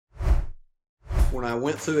when I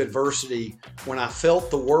went through adversity, when I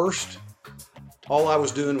felt the worst, all I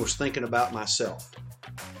was doing was thinking about myself.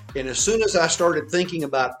 And as soon as I started thinking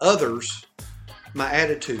about others, my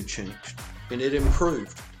attitude changed and it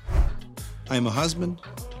improved. I am a husband,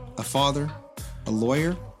 a father, a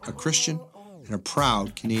lawyer, a Christian, and a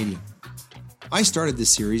proud Canadian. I started this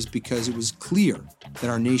series because it was clear that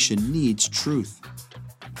our nation needs truth.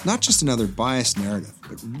 Not just another biased narrative,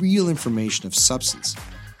 but real information of substance.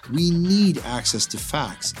 We need access to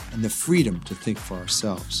facts and the freedom to think for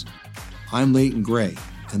ourselves. I'm Leighton Gray,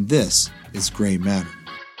 and this is Gray Matter.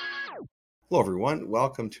 Hello, everyone.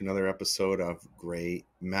 Welcome to another episode of Gray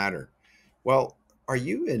Matter. Well, are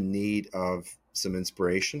you in need of some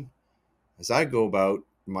inspiration? As I go about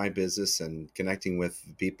my business and connecting with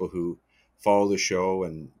people who follow the show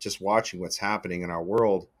and just watching what's happening in our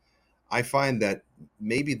world, I find that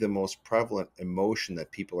maybe the most prevalent emotion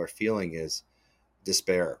that people are feeling is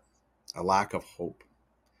despair, a lack of hope.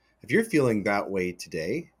 If you're feeling that way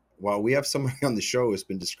today, well, we have somebody on the show who's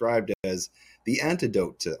been described as the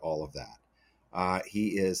antidote to all of that. He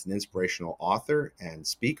is an inspirational author and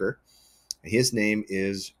speaker. His name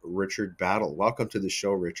is Richard Battle. Welcome to the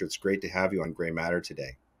show, Richard. It's great to have you on Gray Matter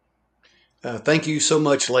today. Thank you so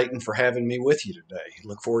much, Leighton, for having me with you today.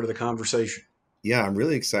 Look forward to the conversation. Yeah, I'm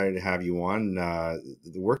really excited to have you on.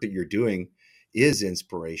 The work that you're doing is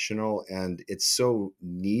inspirational, and it's so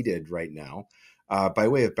needed right now. By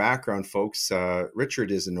way of background, folks, Richard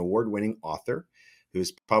is an award-winning author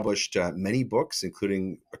who's published many books,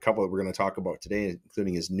 including a couple that we're going to talk about today,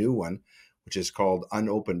 including his new one, which is called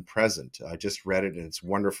Unopened Present. I just read it, and it's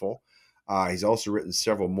wonderful. He's also written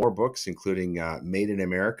several more books, including Made in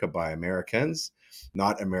America by Americans,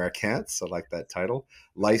 Not Americans. I like that title.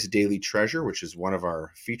 Life's Daily Treasure, which is one of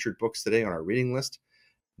our featured books today on our reading list.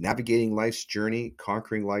 Navigating Life's Journey,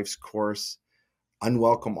 Conquering Life's Course,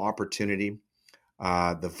 Unwelcome Opportunity,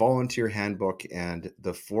 The Volunteer Handbook, and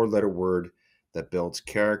The Four-Letter Word That Builds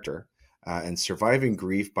Character, and Surviving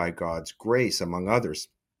Grief by God's Grace, among others.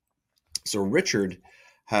 So Richard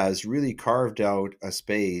has really carved out a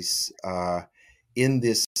space in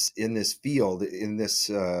this field, in this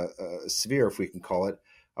sphere, if we can call it,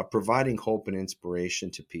 of providing hope and inspiration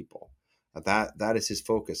to people. That is his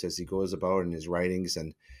focus as he goes about in his writings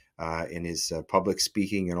and in his public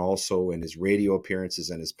speaking, and also in his radio appearances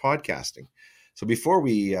and his podcasting. So before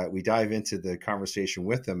we dive into the conversation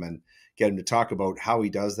with him and get him to talk about how he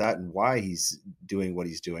does that and why he's doing what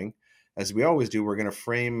he's doing, as we always do, we're going to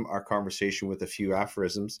frame our conversation with a few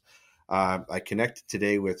aphorisms. I connected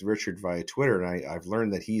today with Richard via Twitter, and I've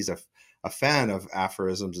learned that he's a fan of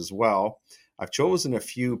aphorisms as well. I've chosen a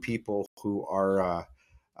few people who are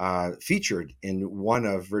featured in one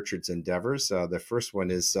of Richard's endeavors. The first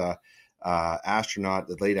one is the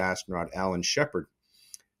late astronaut Alan Shepard,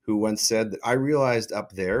 who once said that I realized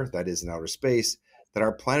up there, that is in outer space, that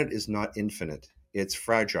our planet is not infinite, it's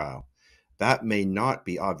fragile. That may not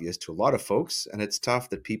be obvious to a lot of folks, and it's tough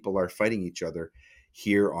that people are fighting each other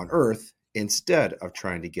here on Earth instead of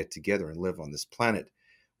trying to get together and live on this planet.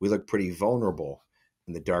 We look pretty vulnerable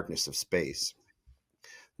in the darkness of space.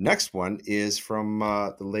 Next one is from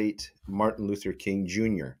the late Martin Luther King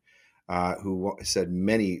Jr., who said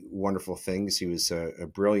many wonderful things. He was a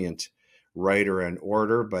brilliant writer and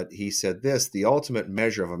orator, but he said this: the ultimate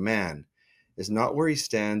measure of a man is not where he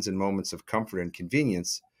stands in moments of comfort and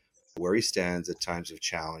convenience, but where he stands at times of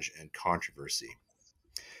challenge and controversy.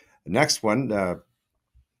 The next one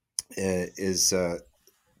is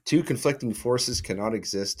two conflicting forces cannot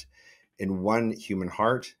exist in one human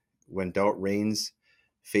heart. When doubt reigns,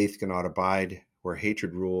 faith cannot abide. Where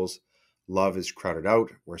hatred rules, love is crowded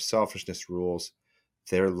out. Where selfishness rules,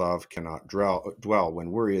 their love cannot dwell.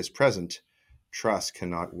 When worry is present, trust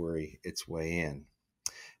cannot worry its way in.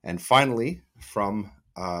 And finally, from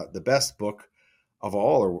the best book of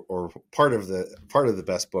all, or part of the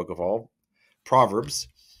best book of all, Proverbs: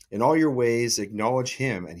 in all your ways acknowledge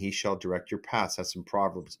him, and he shall direct your paths. That's in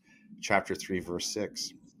Proverbs chapter 3, verse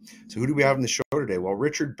 6. So who do we have in the show today? Well,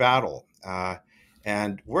 Richard Battle.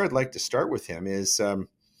 And where I'd like to start with him is,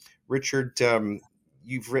 Richard,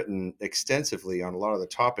 you've written extensively on a lot of the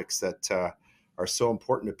topics that are so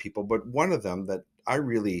important to people, but one of them that I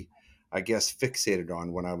really, I guess, fixated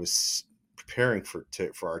on when I was preparing for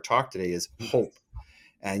our talk today is hope.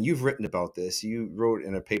 And you've written about this. You wrote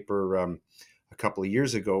in a paper a couple of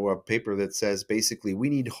years ago, a paper that says basically we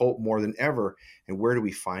need hope more than ever, and where do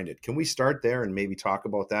we find it? Can we start there and maybe talk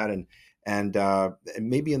about that, and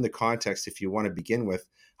maybe in the context, if you want to begin with,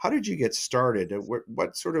 how did you get started?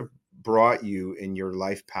 What sort of brought you in your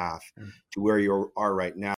life path to where you are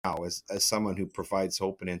right now as someone who provides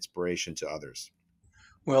hope and inspiration to others?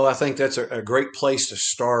 Well, I think that's a great place to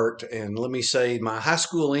start. And let me say, my high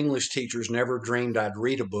school English teachers never dreamed I'd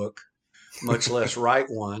read a book, much less write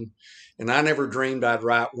one. And I never dreamed I'd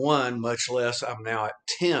write one, much less I'm now at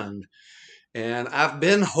 10. And I've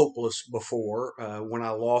been hopeless before. When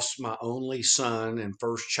I lost my only son and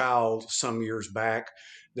first child some years back,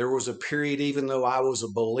 there was a period, even though I was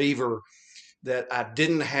a believer, that I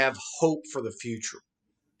didn't have hope for the future.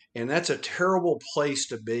 And that's a terrible place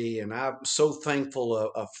to be. And I'm so thankful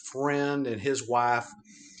a friend and his wife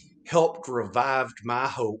helped revived my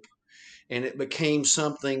hope. And it became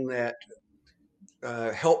something that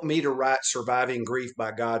helped me to write Surviving Grief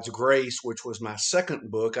by God's Grace, which was my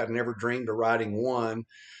second book. I'd never dreamed of writing one.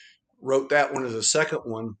 Wrote that one as a second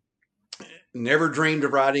one. Never dreamed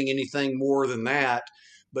of writing anything more than that.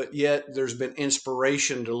 But yet there's been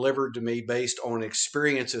inspiration delivered to me based on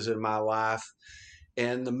experiences in my life.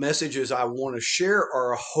 And the messages I want to share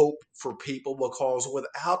are a hope for people, because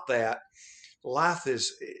without that, life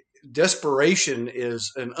is desperation is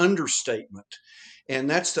an understatement. And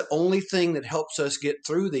that's the only thing that helps us get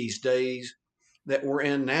through these days that we're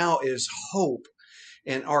in now is hope.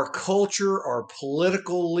 And our culture, our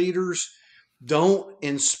political leaders don't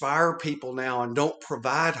inspire people now and don't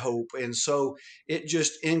provide hope. And so it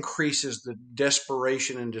just increases the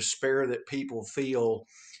desperation and despair that people feel.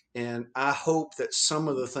 And I hope that some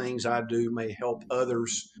of the things I do may help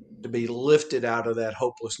others to be lifted out of that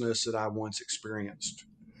hopelessness that I once experienced.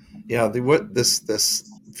 Yeah, what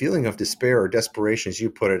this feeling of despair or desperation, as you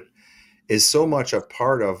put it, is so much a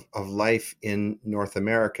part of life in North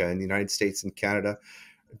America, in the United States and Canada.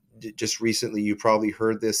 Just recently, you probably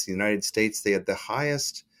heard this. The United States, they had the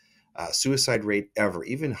highest suicide rate ever,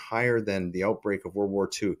 even higher than the outbreak of World War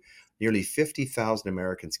II. Nearly 50,000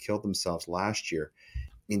 Americans killed themselves last year.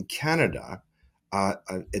 In Canada,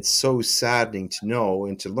 it's so saddening to know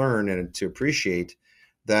and to learn and to appreciate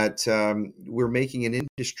that we're making an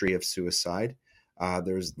industry of suicide.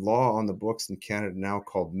 There's law on the books in Canada now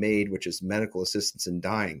called MAID, which is Medical Assistance in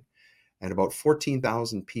Dying. And about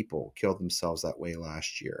 14,000 people killed themselves that way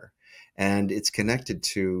last year. And it's connected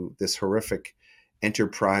to this horrific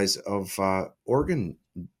enterprise of organ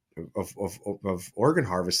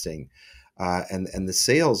harvesting and the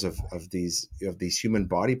sales of these human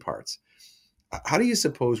body parts. How do you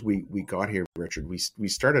suppose we got here, Richard? We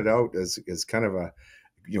started out as kind of a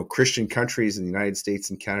Christian countries in the United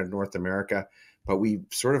States and Canada, North America, but we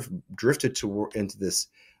sort of drifted into this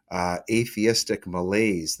atheistic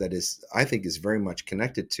malaise that is, I think, is very much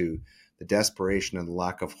connected to the desperation and the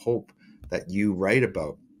lack of hope that you write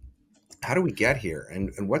about. How do we get here,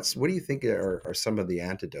 and what do you think are some of the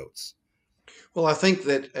antidotes? Well, I think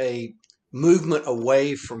that a movement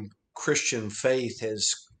away from Christian faith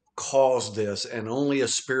has caused this, and only a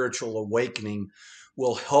spiritual awakening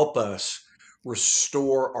will help us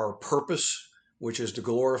restore our purpose, which is to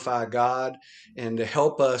glorify God, and to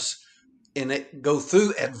help us go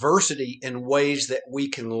through adversity in ways that we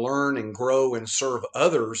can learn and grow and serve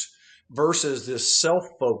others versus this self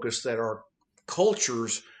focus that our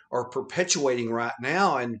cultures are perpetuating right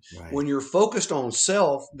now. And Right. when you're focused on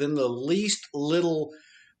self, then the least little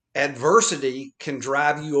adversity can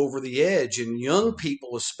drive you over the edge. And young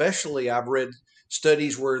people, especially, I've read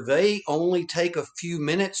studies where they only take a few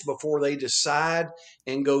minutes before they decide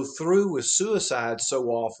and go through with suicide so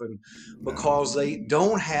often Wow. because they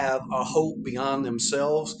don't have a hope beyond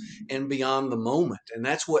themselves and beyond the moment. And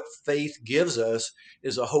that's what faith gives us,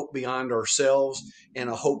 is a hope beyond ourselves and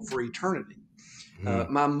a hope for eternity.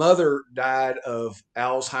 Hmm. My mother died of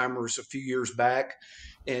Alzheimer's a few years back,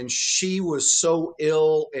 and she was so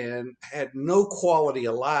ill and had no quality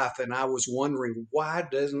of life. And I was wondering, why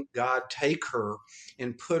doesn't God take her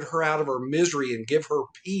and put her out of her misery and give her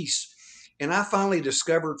peace? And I finally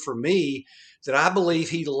discovered for me that I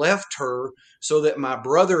believe He left her so that my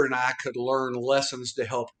brother and I could learn lessons to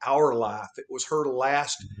help our life. It was her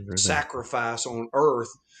last Heard that. sacrifice on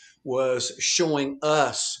earth, was showing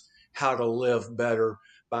us how to live better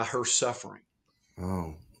by her suffering.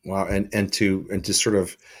 Oh, wow. And to sort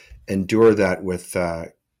of endure that with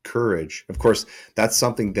courage. Of course, that's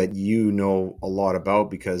something that you know a lot about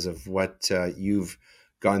because of what you've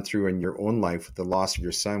gone through in your own life with the loss of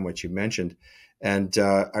your son, which you mentioned. And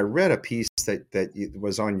I read a piece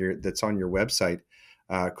that's on your website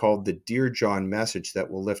called "The Dear John Message That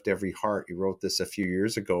Will Lift Every Heart." You wrote this a few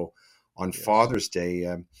years ago on Yes. Father's Day.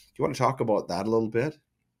 Do you want to talk about that a little bit?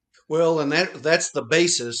 Well, and that's the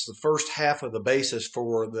basis, the first half of the basis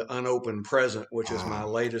for the unopened present, which is my Ah,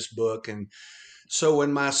 latest book. And so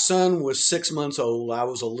when my son was 6 months old, I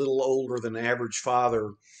was a little older than the average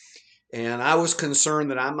father, and I was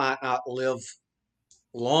concerned that I might not live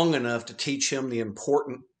long enough to teach him the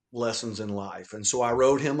important lessons in life. And so I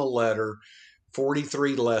wrote him a letter,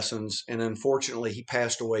 43 lessons, and unfortunately, he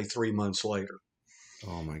passed away 3 months later.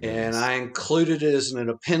 Oh my And goodness. I included it as an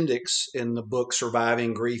appendix in the book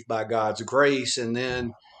Surviving Grief by God's Grace, and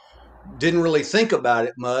then didn't really think about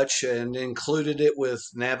it much and included it with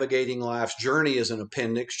Navigating Life's Journey as an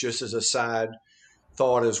appendix, just as a side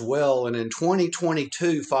thought as well. And in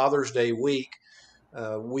 2022, Father's Day week,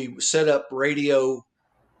 we set up radio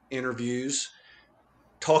interviews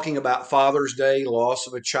talking about Father's Day, loss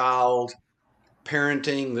of a child,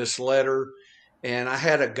 parenting, this letter. And I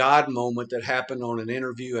had a God moment that happened on an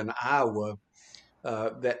interview in Iowa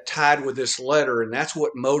that tied with this letter. And that's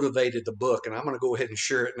what motivated the book. And I'm going to go ahead and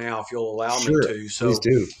share it now if you'll allow me Sure. to. Please So,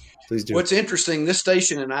 do. Please do. what's interesting, this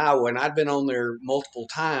station in Iowa, and I'd been on there multiple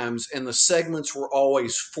times, and the segments were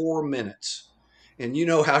always 4 minutes. And you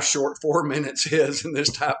know how short 4 minutes is in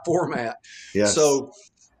this type format. Yes. So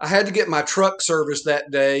I had to get my truck serviced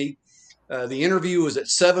that day. The interview was at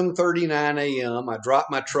 7:39 a.m. I dropped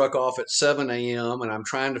my truck off at 7 a.m. and I'm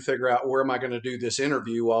trying to figure out where am I going to do this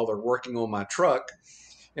interview while they're working on my truck.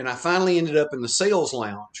 And I finally ended up in the sales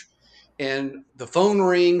lounge. And the phone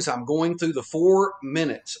rings. I'm going through the 4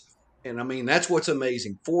 minutes. And I mean, that's what's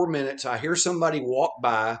amazing. 4 minutes. I hear somebody walk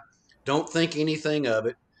by, don't think anything of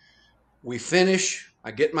it. We finish.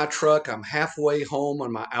 I get my truck. I'm halfway home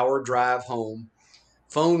on my hour drive home.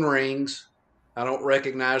 Phone rings. I don't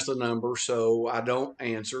recognize the number, so I don't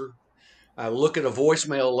answer. I look at a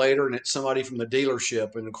voicemail later and it's somebody from the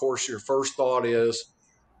dealership. And of course, your first thought is,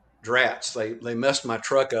 drats, they messed my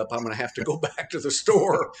truck up. I'm going to have to go back to the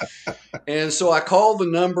store. And so I called the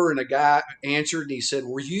number and a guy answered and he said,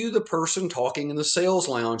 "Were you the person talking in the sales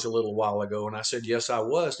lounge a little while ago?" And I said, "Yes, I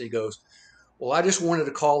was." And he goes, "Well, I just wanted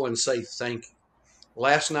to call and say thank you.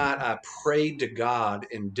 Last night I prayed to God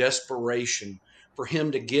in desperation for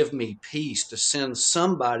him to give me peace, to send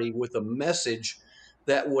somebody with a message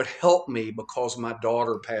that would help me because my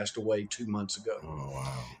daughter passed away 2 months ago. Oh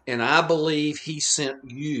wow. And I believe he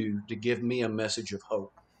sent you to give me a message of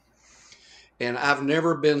hope." And I've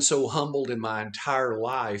never been so humbled in my entire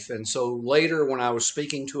life. And so later, when I was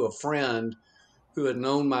speaking to a friend who had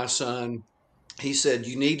known my son, he said,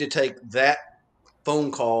 "You need to take that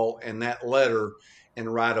phone call and that letter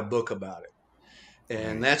and write a book about it."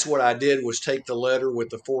 And Right. that's what I did, was take the letter with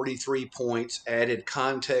the 43 points, added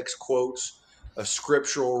context quotes, a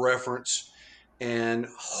scriptural reference, and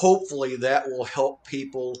hopefully that will help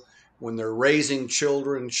people when they're raising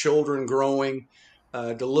children, children growing,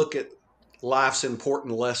 to look at life's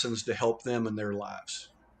important lessons to help them in their lives.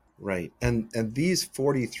 Right. And these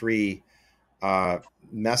 43 uh,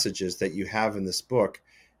 messages that you have in this book,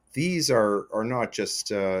 these are not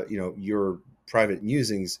just your private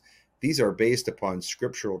musings. These are based upon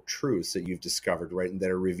scriptural truths that you've discovered, right, and that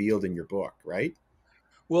are revealed in your book, right?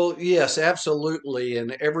 Well, yes, absolutely.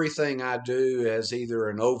 And everything I do has either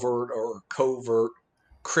an overt or covert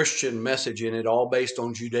Christian message in it, all based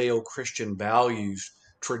on Judeo Christian values,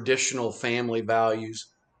 traditional family values,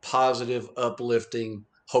 positive, uplifting,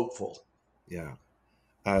 hopeful. Yeah.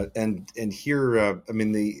 And here, I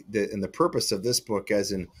mean, the purpose of this book,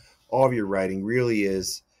 as in all of your writing, really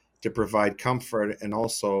is to provide comfort and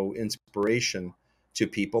also inspiration to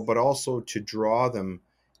people, but also to draw them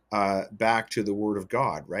back to the Word of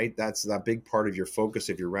God. Right? That's that big part of your focus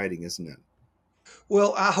of your writing, isn't it?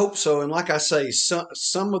 Well, I hope so. And like I say,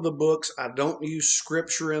 some of the books, I don't use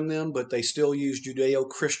scripture in them, but they still use Judeo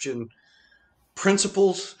Christian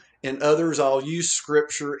principles. And others, I'll use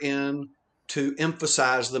scripture in to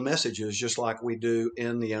emphasize the messages, just like we do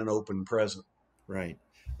in the unopened present. Right.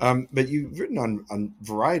 But you've written on a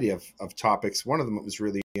variety of topics. One of them that was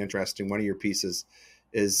really interesting. One of your pieces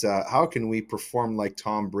is how can we perform like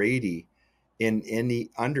Tom Brady in any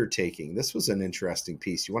undertaking? This was an interesting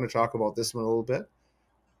piece. You want to talk about this one a little bit?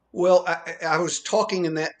 Well, I was talking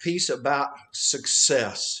in that piece about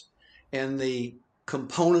success and the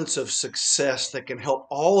components of success that can help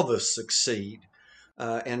all of us succeed.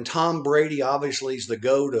 And Tom Brady obviously is the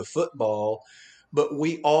GOAT of football, but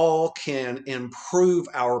we all can improve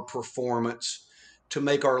our performance to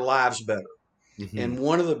make our lives better. Hmm. And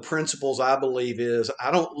one of the principles I believe is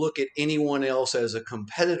I don't look at anyone else as a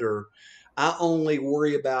competitor. I only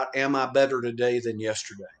worry about, am I better today than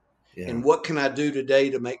yesterday? Yeah. And what can I do today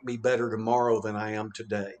to make me better tomorrow than I am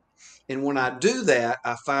today? And when I do that,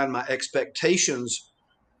 I find my expectations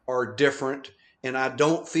are different and I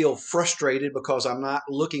don't feel frustrated because I'm not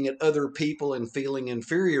looking at other people and feeling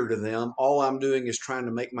inferior to them. All I'm doing is trying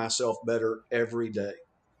to make myself better every day.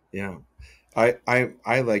 Yeah.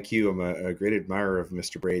 I like you. I'm a great admirer of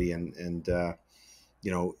Mr. Brady, and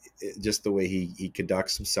you know, just the way he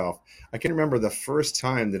conducts himself. I can remember the first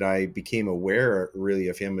time that I became aware really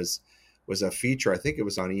of him was a feature. I think it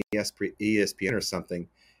was on ESPN or something,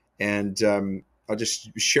 and I'll just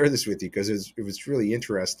share this with you because it was really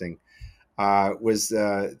interesting. It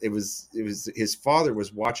was his father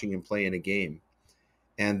was watching him play in a game,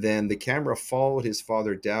 and then the camera followed his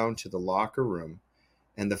father down to the locker room,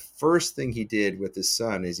 and the first thing he did with his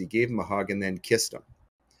son is he gave him a hug and then kissed him.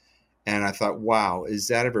 And I thought, wow, is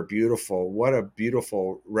that ever beautiful? What a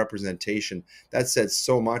beautiful representation. That said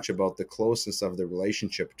so much about the closeness of the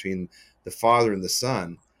relationship between the father and the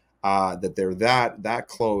son, that they're that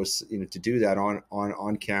close, you know, to do that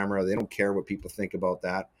on camera. They don't care what people think about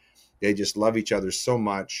that. They just love each other so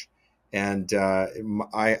much. And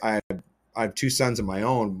I have two sons of my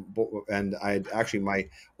own, and I had actually my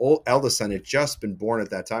eldest son had just been born at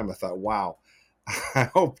that time. I thought, wow, I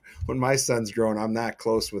hope when my son's grown, I'm that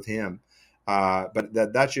close with him. But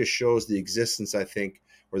that just shows the existence, I think,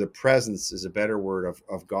 or the presence is a better word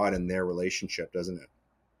of God in their relationship, doesn't it?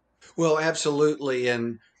 Well, absolutely.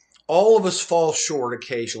 And all of us fall short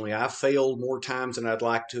occasionally. I've failed more times than I'd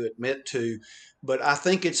like to admit to, but I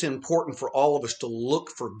think it's important for all of us to look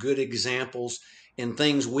for good examples and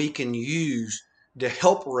things we can use to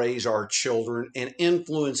help raise our children and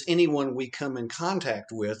influence anyone we come in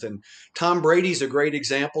contact with. And Tom Brady's a great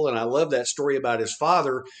example, and I love that story about his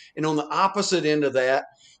father. And on the opposite end of that,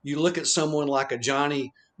 you look at someone like a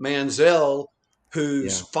Johnny Manziel,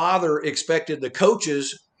 whose Yeah, father expected the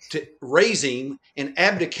coaches to raise him and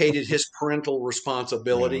abdicated his parental yeah.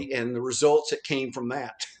 responsibility and the results that came from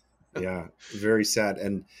that. Yeah, very sad.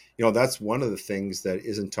 And you know, that's one of the things that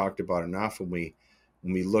isn't talked about enough when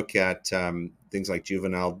we look at things like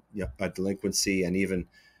juvenile, you know, delinquency, and even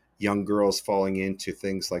young girls falling into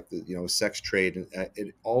things like the, you know, sex trade. And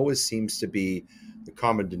it always seems to be the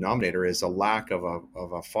common denominator is a lack of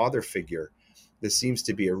a father figure. This seems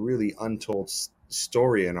to be a really untold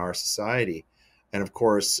story in our society. And of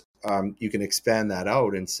course, you can expand that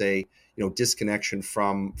out and say, you know, disconnection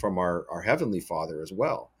from our heavenly Father as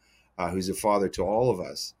well, who's a father to all of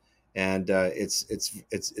us. And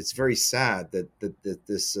it's very sad that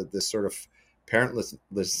this sort of parentless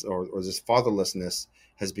or this fatherlessness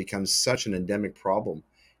has become such an endemic problem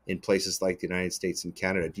in places like the United States and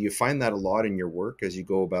Canada. Do you find that a lot in your work as you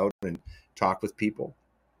go about and talk with people?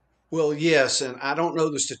 Well, yes, and I don't know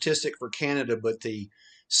the statistic for Canada, but the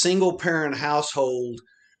single parent household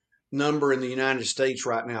number in the United States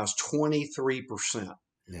right now is 23%,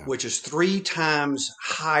 Yeah. which is three times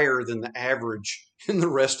higher than the average in the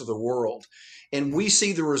rest of the world. And Yeah. we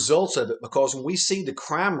see the results of it because when we see the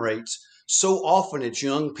crime rates, so often it's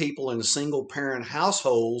young people in single parent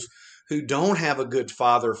households who don't have a good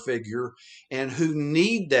father figure and who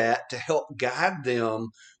need that to help guide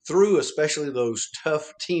them through, especially those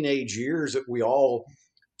tough teenage years that we all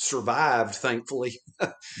survived, thankfully.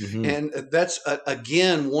 Hmm. And that's,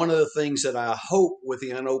 again, one of the things that I hope with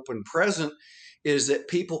the unopened present is that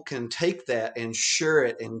people can take that and share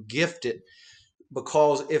it and gift it.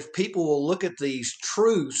 Because if people will look at these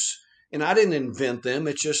truths, and I didn't invent them,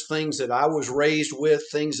 it's just things that I was raised with,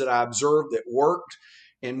 things that I observed that worked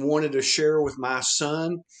and wanted to share with my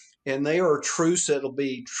son. And they are truths that'll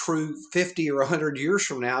be true 50 or 100 years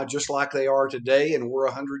from now, just like they are today and were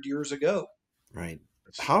 100 years ago. Right.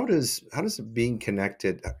 How does being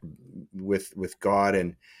connected with God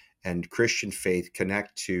and Christian faith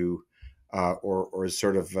connect to or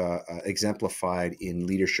sort of exemplified in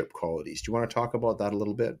leadership qualities? Do you want to talk about that a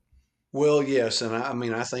little bit? Well, yes, and I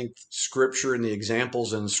mean, I think Scripture and the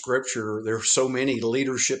examples in Scripture, there are so many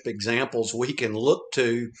leadership examples we can look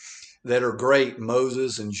to that are great.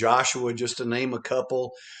 Moses and Joshua, just to name a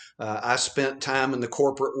couple. I spent time in the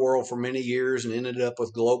corporate world for many years and ended up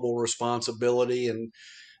with global responsibility and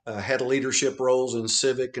had leadership roles in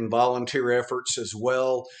civic and volunteer efforts as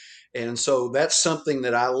well. And so that's something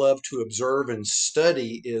that I love to observe and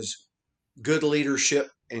study is good leadership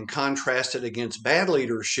and contrast it against bad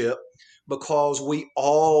leadership because we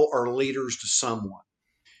all are leaders to someone.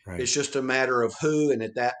 Right. It's just a matter of who and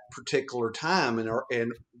at that particular time,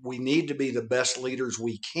 and we need to be the best leaders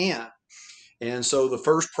we can. And so the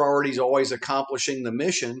first priority is always accomplishing the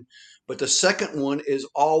mission, but the second one is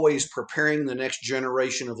always preparing the next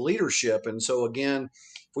generation of leadership. And so again,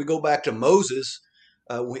 if we go back to Moses,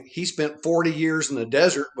 he spent 40 years in the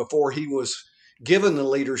desert before he was given the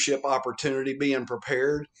leadership opportunity, being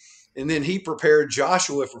prepared. And then he prepared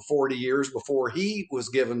Joshua for 40 years before he was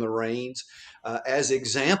given the reins as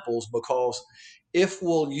examples, because if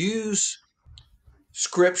we'll use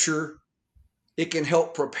scripture, it can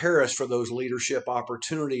help prepare us for those leadership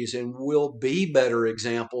opportunities and we'll be better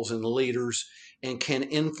examples and leaders and can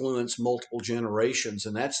influence multiple generations.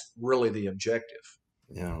 And that's really the objective.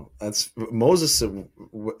 That's Moses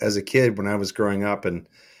as a kid when I was growing up and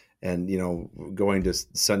going to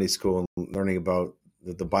Sunday school and learning about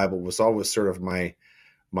the Bible was always sort of my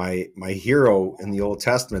hero in the Old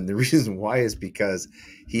Testament. The reason why is because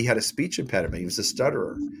he had a speech impediment. He was a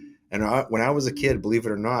stutterer. And when I was a kid, believe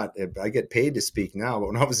it or not, I get paid to speak now, but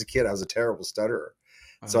when I was a kid, I was a terrible stutterer.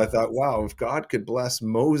 So I thought, wow, if God could bless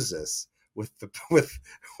Moses with the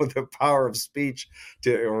with the power of speech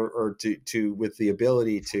to with the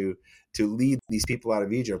ability to lead these people out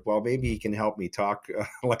of Egypt, well, maybe he can help me talk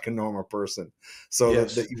like a normal person. So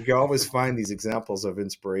Yes. that you can always find these examples of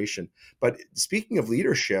inspiration. But speaking of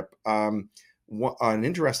leadership, an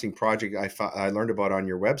interesting project I learned about on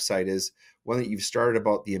your website is one that you've started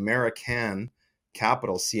about the American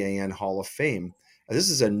Capital CAN Hall of Fame. This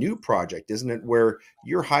is a new project, isn't it, where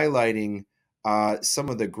you're highlighting some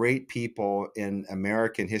of the great people in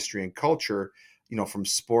American history and culture, from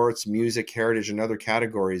sports, music, heritage, and other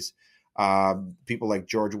categories. People like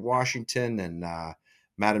George Washington and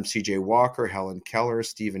Madam C.J. Walker, Helen Keller,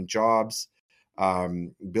 Stephen Jobs,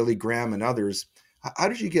 Billy Graham, and others. How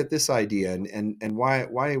did you get this idea, and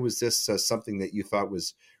why was this something that you thought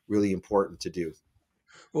was really important to do?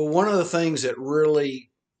 Well, one of the things that really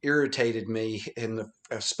irritated me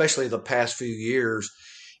especially the past few years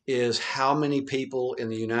is how many people in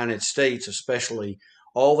the United States, especially,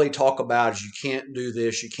 all they talk about is you can't do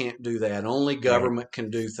this, you can't do that. Only Right. government can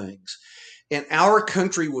do things. And our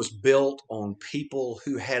country was built on people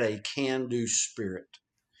who had a can do spirit.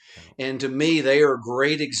 Yeah. And to me, they are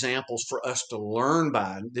great examples for us to learn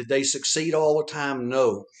by. Did they succeed all the time?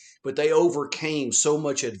 No. But they overcame so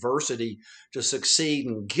much adversity to succeed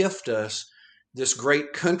and gift us this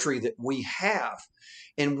great country that we have.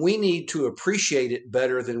 And we need to appreciate it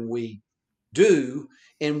better than we do.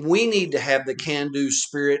 And we need to have the can do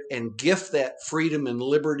spirit and gift that freedom and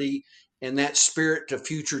liberty and that spirit to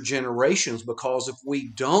future generations, because if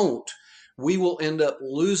we don't, we will end up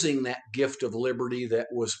losing that gift of liberty that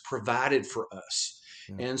was provided for us.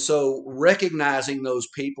 Yeah. And so recognizing those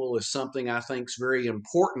people is something I think is very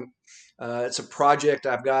important. It's a project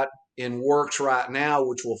I've got in works right now,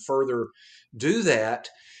 which will further do that.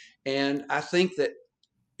 And I think that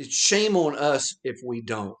it's shame on us if we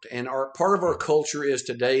don't. And our part of our culture is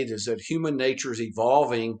today is that human nature is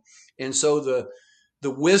evolving, and so the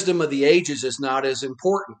wisdom of the ages is not as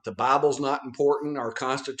important. The Bible's not important. Our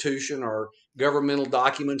Constitution, our governmental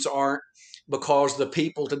documents aren't, because the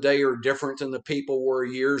people today are different than the people were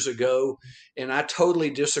years ago. And I totally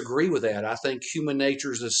disagree with that. I think human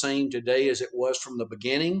nature is the same today as it was from the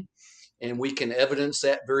beginning, and we can evidence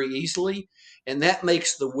that very easily. And that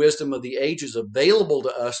makes the wisdom of the ages available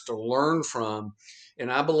to us to learn from.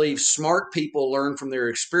 And I believe smart people learn from their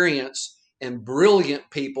experience, and brilliant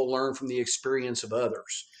people learn from the experience of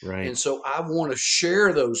others. Right. And so I want to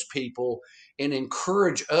share those people and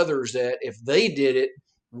encourage others that if they did it,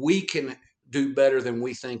 we can do better than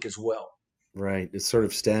we think as well. Right. It's sort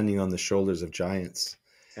of standing on the shoulders of giants,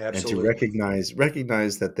 and to Absolutely.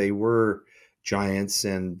 recognize that they were giants,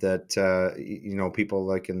 and that people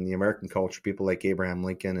like in the American culture, people like Abraham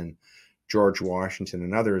Lincoln and George Washington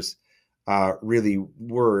and others really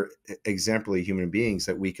were exemplary human beings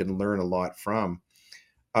that we can learn a lot from.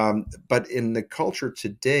 But in the culture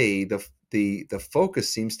today, the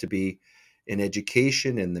focus seems to be in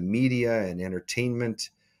education, in the media, and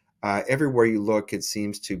entertainment. Everywhere you look, it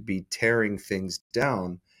seems to be tearing things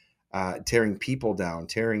down, tearing people down,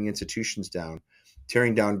 tearing institutions down,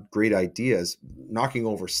 tearing down great ideas, knocking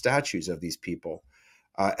over statues of these people,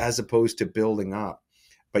 as opposed to building up.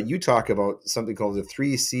 But you talk about something called the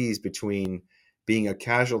three C's between being a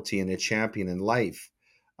casualty and a champion in life.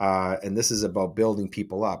 And this is about building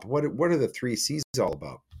people up. What are the three C's all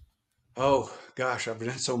about? Oh gosh, I've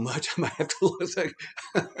done so much. I might have to look like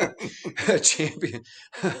a champion.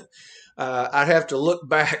 I'd have to look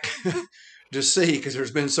back to see, because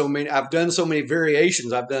there's been so many. I've done so many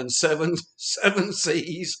variations. I've done seven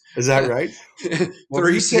C's, Is that right? Well,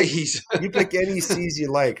 three C's. you pick any C's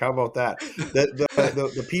you like. How about that?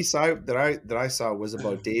 The piece that I saw was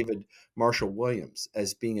about David Marshall Williams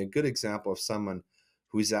as being a good example of someone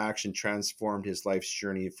whose action transformed his life's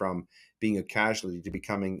journey from being a casualty to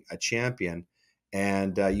becoming a champion.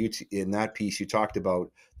 And in that piece, you talked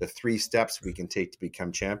about the three steps we can take to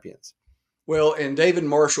become champions. Well, and David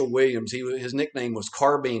Marshall Williams, his nickname was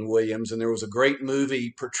Carbine Williams, and there was a great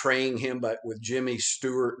movie portraying him, but with Jimmy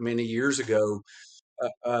Stewart many years ago. Uh,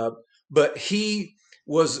 uh, but he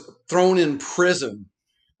was thrown in prison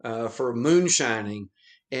for moonshining,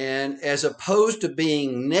 And as opposed to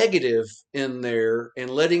being negative in there and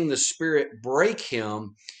letting the Spirit break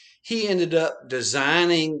him, he ended up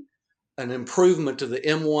designing an improvement to the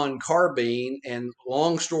M1 carbine, and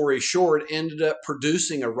long story short, ended up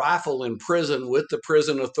producing a rifle in prison with the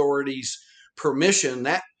prison authorities' permission.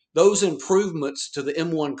 That those improvements to the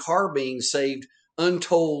M1 carbine saved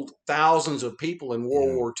untold thousands of people in World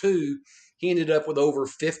Yeah. War II. He ended up with over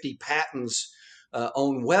 50 patents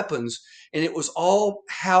on weapons, and it was all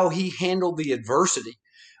how he handled the adversity.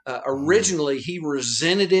 Mhm. Originally, he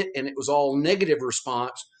resented it, and it was all negative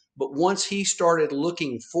response. But once he started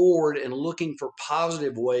looking forward and looking for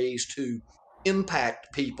positive ways to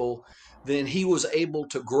impact people, then he was able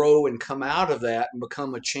to grow and come out of that and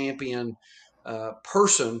become a champion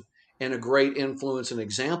person and a great influence and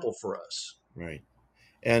example for us. Right.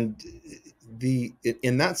 And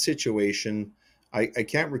in that situation, I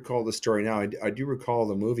can't recall the story now. I do recall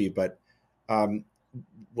the movie, but um,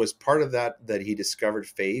 was part of that he discovered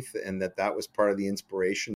faith, and that was part of the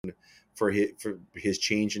inspiration for his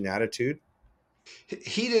change in attitude.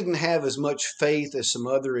 He didn't have as much faith as some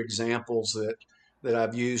other examples that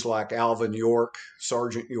I've used, like Alvin York,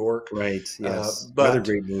 Sergeant York, Right. uh, Yes. Another but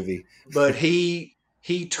great movie. but he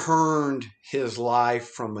turned his life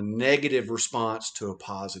from a negative response to a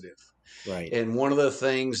positive. Right. And one of the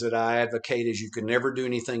things that I advocate is you can never do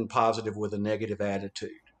anything positive with a negative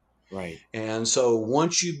attitude. Right. And so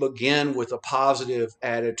once you begin with a positive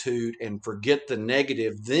attitude and forget the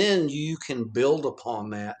negative, then you can build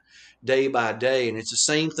upon that day by day. And it's the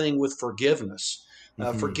same thing with forgiveness.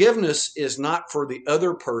 Hmm. Forgiveness is not for the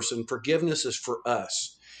other person, forgiveness is for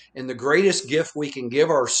us. And the greatest gift we can give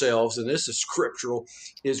ourselves, and this is scriptural,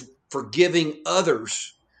 is forgiving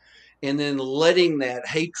others and then letting that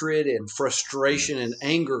hatred and frustration and Yes.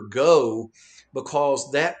 anger go,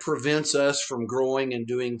 because that prevents us from growing and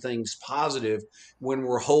doing things positive when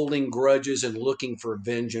we're holding grudges and looking for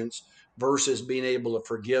vengeance versus being able to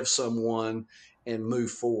forgive someone and move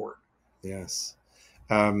forward. Yes.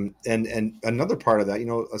 And another part of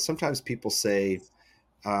that, sometimes people say,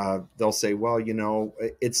 they'll say, well,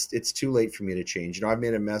 it's too late for me to change. I've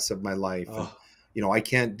made a mess of my life, and Oh, I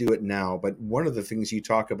can't do it now. But one of the things you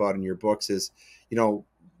talk about in your books is, you know,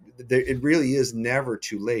 it really is never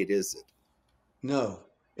too late, is it? no.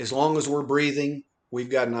 As long as we're breathing, we've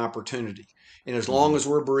got an opportunity. And as long Hmm. as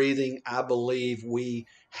we're breathing, I believe we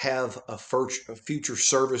have a future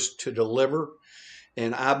service to deliver.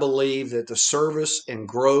 And I believe that the service and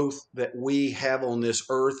growth that we have on this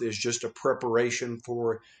earth is just a preparation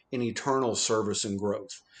for an eternal service and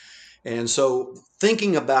growth. And so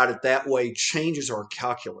thinking about it that way changes our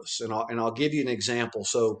calculus. And I'll give you an example.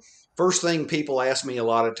 So, first thing people ask me a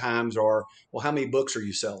lot of times are, well, how many books are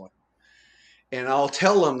you selling? And I'll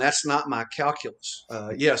tell them that's not my calculus.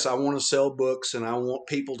 Yes, I want to sell books and I want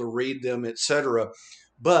people to read them, etc.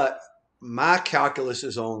 But my calculus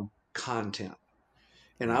is on content.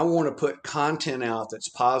 And I Right. want to put content out that's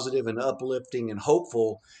positive and uplifting and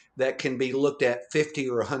hopeful, that can be looked at 50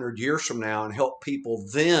 or 100 years from now and help people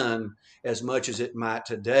then as much as it might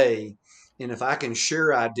today. And if I can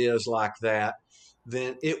share ideas like that,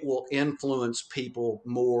 then it will influence people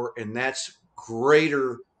more. And that's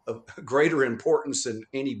of greater importance than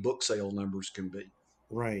any book sale numbers can be.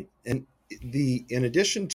 Right. And in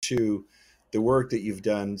addition to the work that you've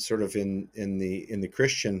done, sort of in the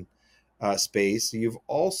Christian space, you've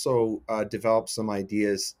also developed some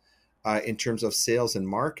ideas in terms of sales and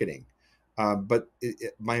marketing. But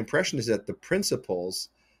my impression is that the principles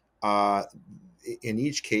uh, in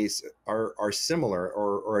each case are similar,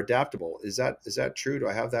 or adaptable. Is that true? Do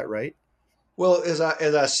I have that right? Well, as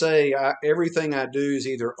I say, everything I do is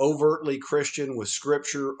either overtly Christian with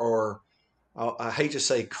scripture, or I hate to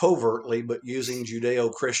say covertly, but using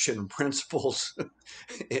Judeo-Christian principles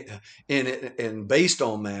in it and based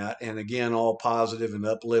on that. And again, all positive and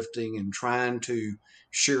uplifting, and trying to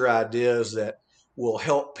share ideas that will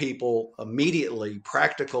help people immediately,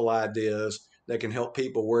 practical ideas that can help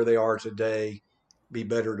people where they are today be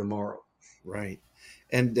better tomorrow. Right.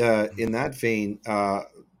 And in that vein,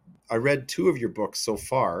 I read two of your books so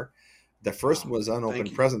far. The first Oh, was thank Unopened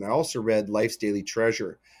you. Present. I also read Life's Daily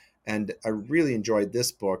Treasure, and I really enjoyed this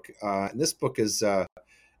book. And this book is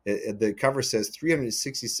the cover says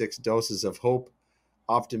 366 doses of hope,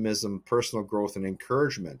 optimism, personal growth, and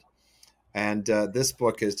encouragement. And this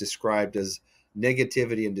book is described as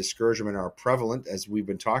negativity and discouragement are prevalent, as we've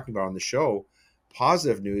been talking about on the show.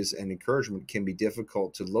 Positive news and encouragement can be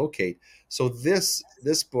difficult to locate. So this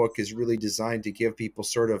book is really designed to give people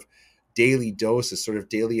sort of daily doses, sort of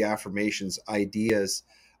daily affirmations, ideas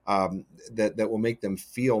that will make them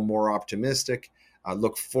feel more optimistic,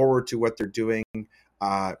 look forward to what they're doing,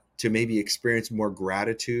 to maybe experience more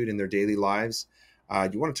gratitude in their daily lives. Do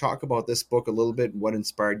you want to talk about this book a little bit? What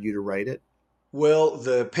inspired you to write it? Well,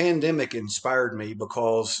 the pandemic inspired me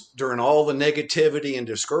because during all the negativity and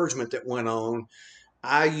discouragement that went on,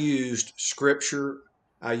 I used scripture.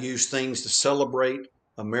 I used things to celebrate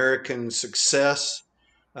American success.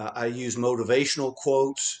 I used motivational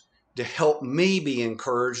quotes to help me be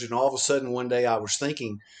encouraged. And all of a sudden, one day I was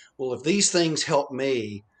thinking, well, if these things help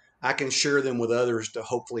me, I can share them with others to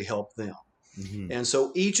hopefully help them. Hmm. And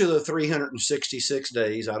so each of the 366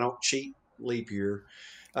 days, I don't cheat leap year,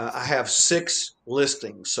 I have 6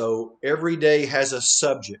 listings. So every day has a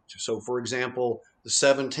subject. So, for example, the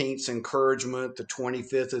 17th is encouragement, the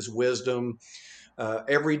 25th is wisdom.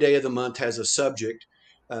 Every day of the month has a subject.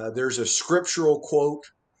 There's a scriptural quote.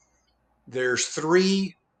 There's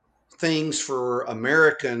 3 things for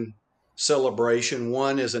American celebration.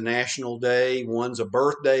 One is a national day, one's a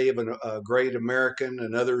birthday of a great American,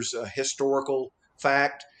 another's a historical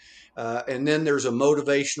fact. And then there's a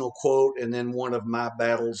motivational quote, and then one of my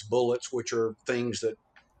battles bullets, which are things that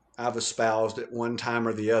I've espoused at one time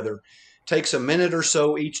or the other. Takes a minute or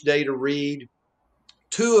so each day to read.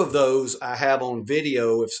 2 of those I have on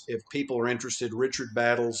video if people are interested. Richard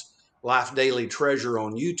Battles' Life Daily Treasure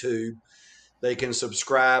on YouTube. They can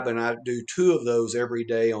subscribe, and I do 2 of those every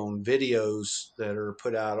day on videos that are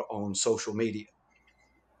put out on social media.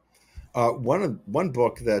 One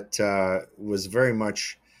book that was very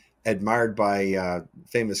much admired by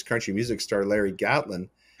famous country music star Larry Gatlin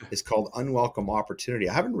is called Unwelcome Opportunity.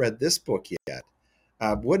 I haven't read this book yet.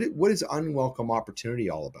 What is Unwelcome Opportunity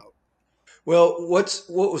all about? Well, what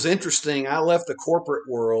was interesting, I left the corporate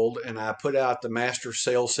world and I put out the Master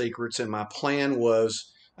Sales Secrets, and my plan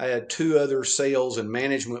was I had 2 other sales and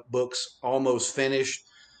management books almost finished,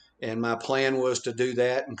 and my plan was to do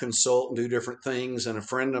that and consult and do different things. And a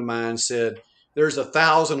friend of mine said, "There's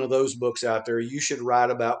 1,000 of those books out there. You should write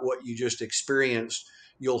about what you just experienced.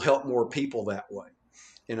 You'll help more people that way."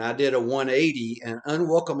 And I did a 180, and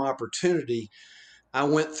Unwelcome Opportunity. I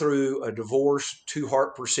went through a divorce, 2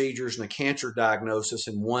 heart procedures, and a cancer diagnosis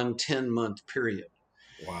in one 10-month period.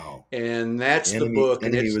 Wow, And that's the enemy book.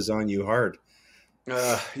 And enemy it's, was on you hard.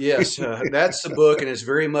 yes, that's the book. And it's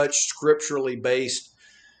very much scripturally based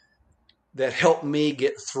that helped me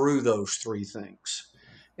get through those 3 things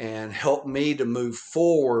and helped me to move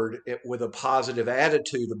forward with a positive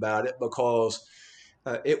attitude about it, because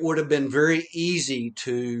it would have been very easy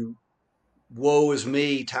to woe is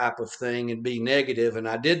me type of thing and be negative. And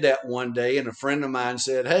I did that one day, and a friend of mine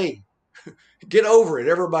said, "Hey, get over it.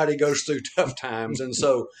 Everybody goes through tough times." And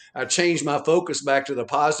so I changed my focus back to the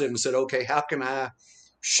positive and said, okay, how can I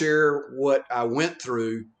share what I went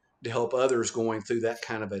through to help others going through that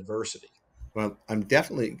kind of adversity? Well, I'm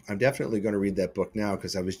definitely going to read that book now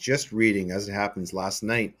because I was just reading, as it happens, last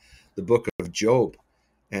night, the book of Job.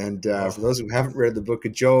 And Oh, for those who haven't read the book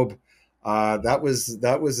of Job, that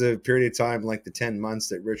was a period of time like the 10 months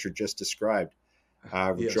that Richard just described.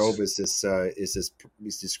 Job yes. is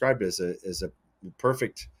he's described as a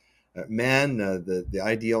perfect man, the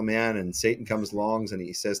ideal man, and Satan comes along and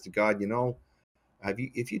he says to God,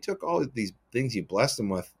 if you took all of these things you blessed him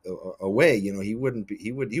with away, he wouldn't be,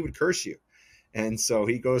 he would curse you. And so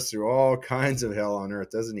he goes through all kinds of hell on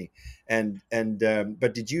earth, doesn't he?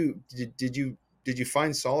 But did you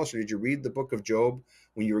find solace, or did you read the book of Job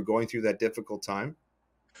when you were going through that difficult time?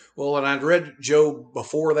 Well, and I'd read Job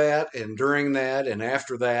before that and during that and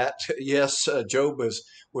after that. Yes, Job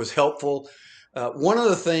was helpful. One of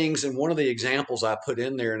the things and one of the examples I put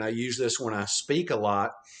in there, and I use this when I speak a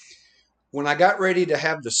lot, when I got ready to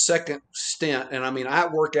have the second stint, and I mean, I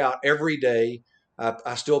work out every day.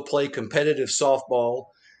 I still play competitive softball.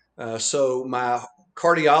 So my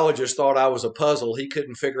cardiologist thought I was a puzzle. He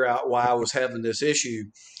couldn't figure out why I was having this issue.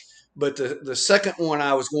 But the second one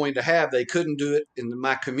I was going to have, they couldn't do it in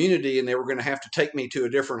my community, and they were going to have to take me to a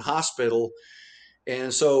different hospital.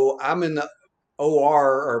 And so I'm in the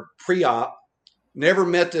OR or pre op, never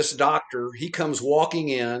met this doctor. He comes walking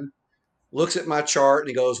in, looks at my chart, and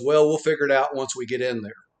he goes, "Well, we'll figure it out once we get in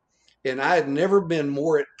there." And I had never been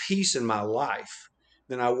more at peace in my life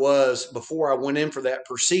than I was before I went in for that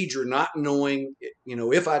procedure, not knowing,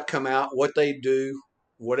 if I'd come out, what they'd do,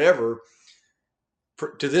 whatever.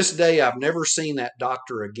 To this day, I've never seen that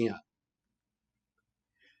doctor again.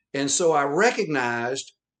 And so I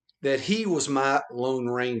recognized that he was my Lone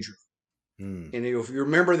Ranger. Hmm. And if you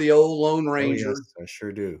remember the old Lone Oh Ranger, yes, I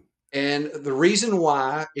sure do. and the reason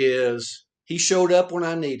why is he showed up when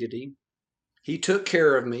I needed him, he took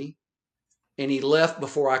care of me, and he left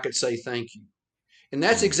before I could say thank you. And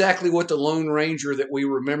that's Hmm. exactly what the Lone Ranger that we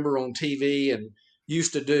remember on TV and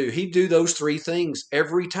used to do. He'd do those three things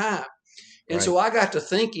every time. And Right. so I got to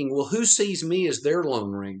thinking, well, who sees me as their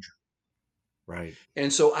Lone Ranger? Right.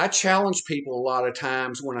 And so I challenge people a lot of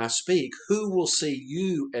times when I speak, who will see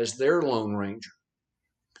you as their Lone Ranger?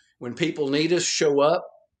 When people need us, show up,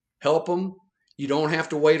 help them. You don't have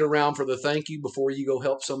to wait around for the thank you before you go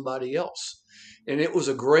help somebody else. And it was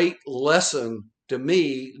a great lesson to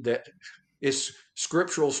me that its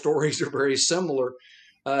scriptural stories are very similar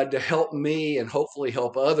to help me and hopefully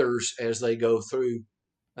help others as they go through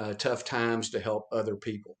tough times to help other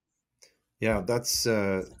people. Yeah, that's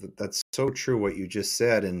so true what you just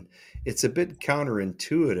said, and it's a bit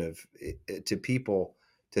counterintuitive to people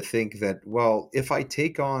to think that, well, if I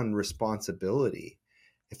take on responsibility,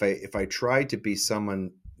 if I try to be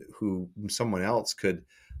someone who someone else could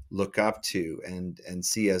look up to and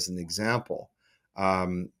see as an example,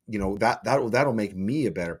 that'll make me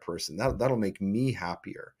a better person. That'll make me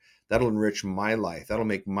happier. That'll enrich my life. That'll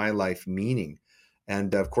make my life meaning.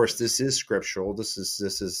 And of course, this is scriptural. This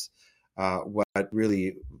is what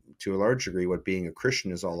really, to a large degree, what being a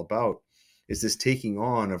Christian is all about, is this taking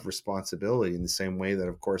on of responsibility in the same way that,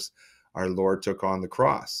 of course, our Lord took on the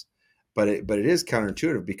cross. But it is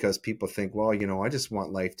counterintuitive because people think, well, I just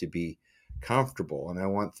want life to be comfortable and I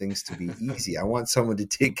want things to be easy. I want someone to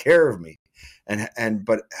take care of me,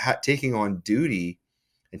 but taking on duty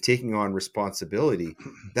and taking on responsibility,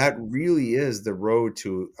 that really is the road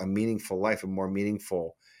to a meaningful life, a more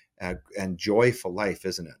meaningful and joyful life,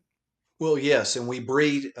 isn't it? Well, yes, and we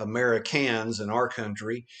breed Americans in our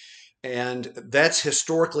country, and that's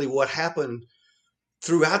historically what happened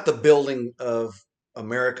throughout the building of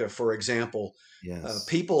America. For example, Yes.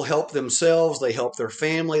 people help themselves, they help their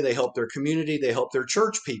family, they help their community, they help their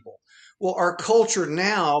church people. Well, our culture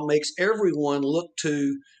now makes everyone look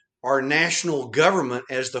to our national government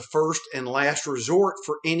as the first and last resort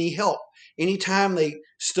for any help. Anytime they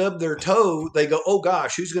stub their toe, they go, oh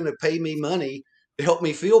gosh, who's going to pay me money to help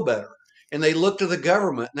me feel better? And they look to the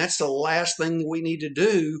government. And that's the last thing we need to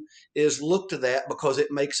do is look to that because it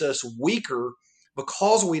makes us weaker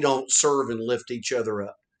because we don't serve and lift each other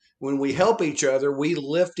up. When we Right. help each other, we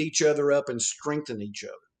lift each other up and strengthen each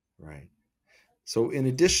other. Right. So, in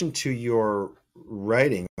addition to your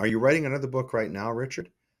writing, are you writing another book right now, Richard?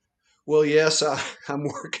 Well, yes, I'm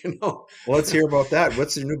working on. Well, let's hear about that.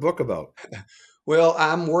 What's the new book about? Well,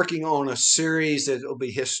 I'm working on a series that will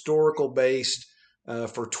be historical based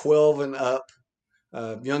for 12 and up,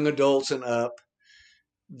 young adults and up.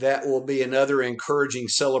 That will be another encouraging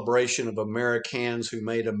celebration of Americans who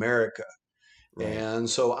made America. Right. And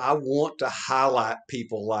so I want to highlight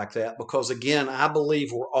people like that because, again, I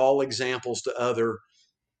believe we're all examples to other.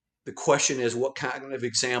 The question is, what kind of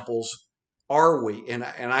examples are we? And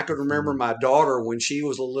I could remember Mhm. my daughter when she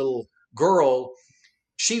was a little girl.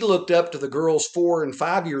 She looked up to the girls 4 and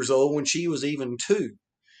 5 years old when she was even two.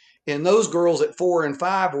 And those girls at 4 and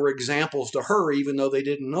 5 were examples to her, even though they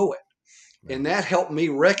didn't know it. And Right. that helped me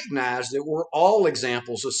recognize that we're all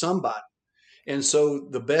examples of somebody. And so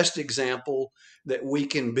the best example that we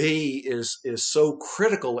can be is so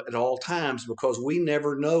critical at all times because we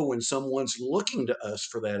never know when someone's looking to us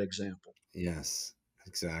for that example. Yes,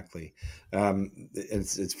 exactly.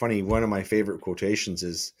 It's funny. One of my favorite quotations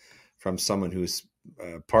is from someone who's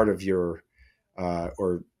part of your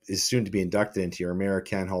or is soon to be inducted into your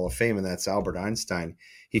American Hall of Fame, and that's Albert Einstein.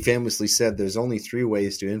 He famously said, "There's only three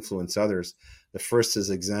ways to influence others. The first is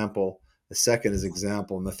example, the second is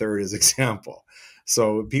example, and the third is example."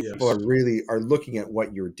 So people Yes. are looking at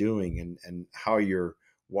what you're doing and how you're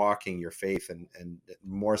walking your faith, and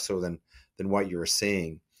more so than what you're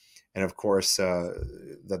saying. And of course,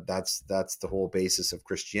 that's the whole basis of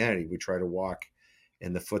Christianity. We try to walk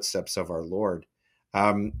in the footsteps of our Lord.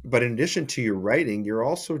 But in addition to your writing, you're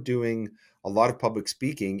also doing a lot of public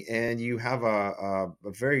speaking, and you have a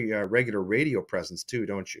very regular radio presence too,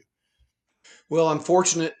 don't you? Well, I'm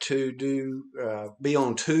fortunate to do be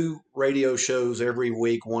on two radio shows every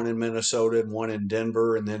week, one in Minnesota and one in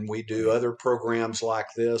Denver, and then we do Right. other programs like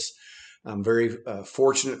this. I'm very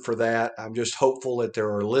fortunate for that. I'm just hopeful that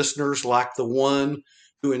there are listeners like the one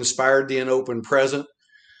who inspired the Unopened Present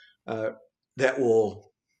uh, that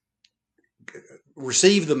will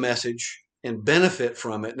receive the message and benefit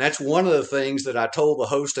from it. And that's one of the things that I told the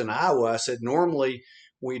host in Iowa. I said, normally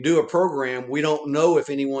when we do a program, we don't know if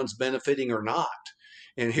anyone's benefiting or not.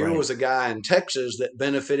 And here Right. was a guy in Texas that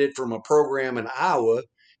benefited from a program in Iowa.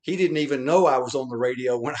 He didn't even know I was on the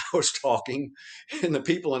radio when I was talking. And the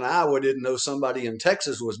people in Iowa didn't know somebody in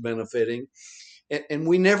Texas was benefiting. And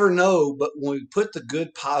we never know, but when we put the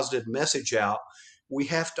good, positive message out, we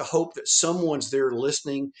have to hope that someone's there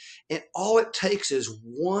listening. And all it takes is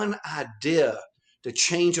one idea to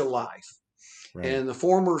change a life. Right. And the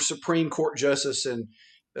former Supreme Court Justice in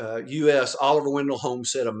U.S., Oliver Wendell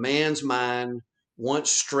Holmes, said, "A man's mind, once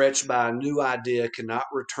stretched by a new idea, cannot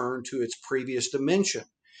return to its previous dimension."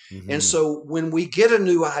 And Hmm. so when we get a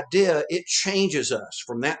new idea, it changes us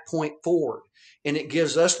from that point forward. And it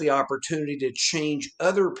gives us the opportunity to change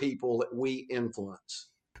other people that we influence.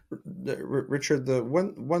 Richard, the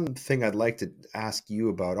one thing I'd like to ask you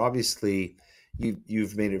about, obviously,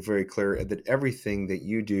 you've made it very clear that everything that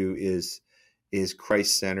you do is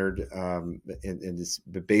Christ centered, and is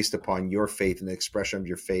based upon your faith and the expression of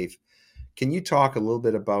your faith. Can you talk a little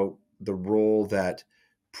bit about the role that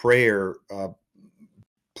prayer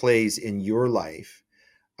plays in your life,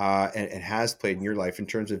 and has played in your life in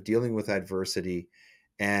terms of dealing with adversity,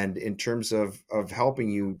 and in terms of helping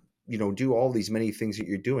you, do all these many things that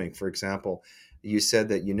you're doing? For example, you said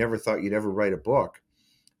that you never thought you'd ever write a book,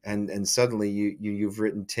 and suddenly you've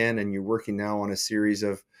written 10, and you're working now on a series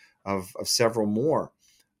of several more.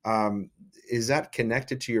 Is that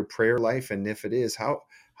connected to your prayer life? And if it is, how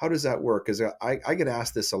does that work? Because I get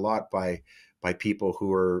asked this a lot by people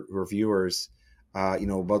who are viewers,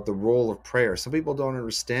 about the role of prayer. Some people don't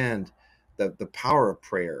understand the power of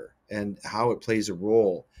prayer and how it plays a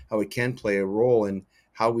role, how it can play a role in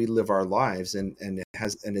how we live our lives, and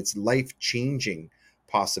it's life changing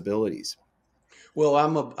possibilities. Well,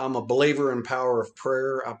 I'm a believer in power of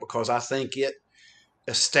prayer because I think it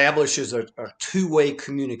establishes a two-way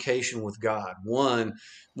communication with God. One,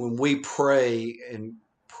 when we pray,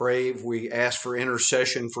 we ask for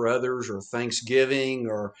intercession for others or thanksgiving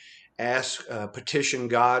or petition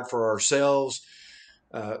God for ourselves.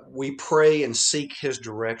 We pray and seek His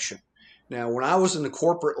direction. Now, when I was in the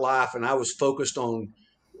corporate life and I was focused on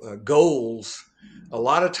goals, a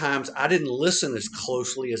lot of times I didn't listen as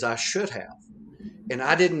closely as I should have, and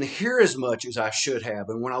I didn't hear as much as I should have.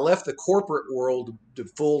 And when I left the corporate world to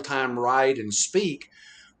full time write and speak,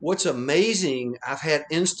 what's amazing, I've had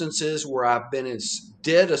instances where I've been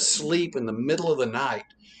dead asleep in the middle of the night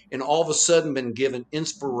and all of a sudden been given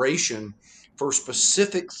inspiration for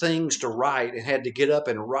specific things to write and had to get up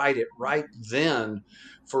and write it right then.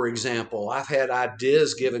 For example, I've had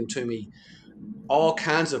ideas given to me all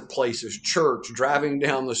kinds of places, church, driving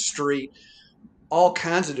down the street, all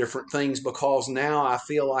kinds of different things, because now I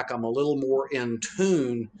feel like I'm a little more in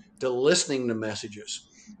tune to listening to messages.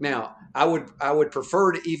 Now, I would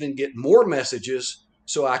prefer to even get more messages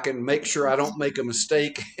so I can make sure I don't make a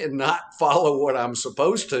mistake and not follow what I'm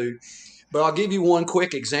supposed to. But I'll give you one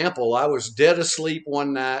quick example. I was dead asleep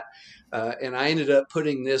one night, and I ended up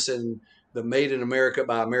putting this in the Made in America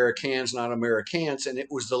by Americans, Not Americans, and it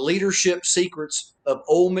was the leadership secrets of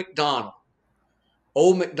Old MacDonald.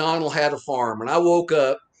 Old MacDonald had a farm, and I woke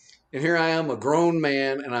up, and here I am, a grown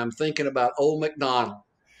man, and I'm thinking about Old MacDonald.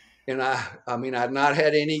 And I mean, I'd not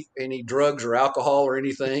had any drugs or alcohol or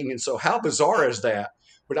anything, and so how bizarre is that?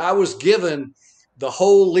 But I was given the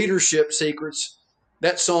whole leadership secrets.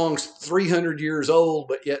 That song's 300 years old,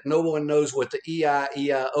 but yet no one knows what the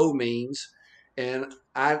EIEIO means. And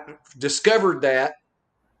I discovered that,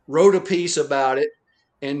 wrote a piece about it.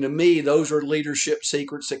 And to me, those are leadership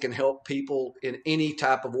secrets that can help people in any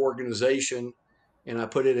type of organization. And I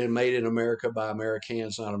put it in Made in America by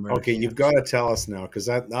Americans, Not Okay, you've Americans. got to tell us now, because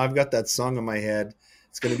I've got that song in my head.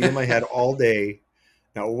 It's going to be in my head all day.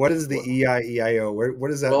 Now, what is the well, EIEIO? What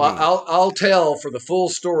does that well, mean? I'll tell. For the full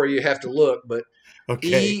story, you have to look. But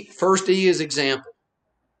Okay. First E is example.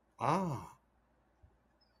 Ah,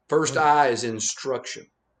 First good. I is instruction.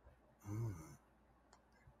 Ah,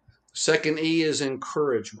 Second E is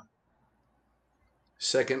encouragement.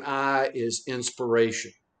 Second I is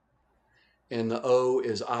inspiration. And the O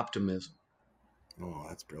is optimism. oh,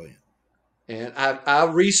 that's brilliant. And I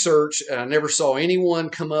researched, and I never saw anyone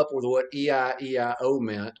come up with what EIEIO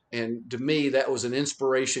meant. And to me, that was an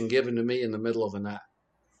inspiration given to me in the middle of the night.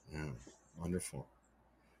 Yeah, wonderful.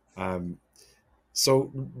 Um,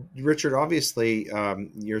 so, Richard, obviously,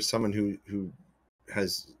 you're someone who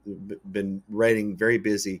has been writing, very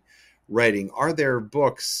busy writing. Are there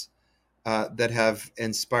books that have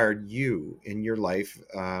inspired you in your life?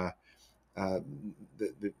 Uh,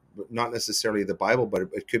 Not necessarily the Bible, but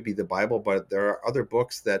it could be the Bible. But there are other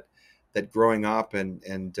books that growing up and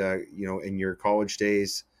in your college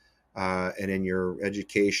days, and in your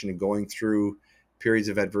education and going through periods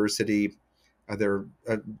of adversity, are there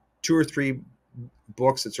two or three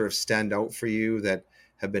books that sort of stand out for you that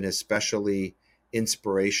have been especially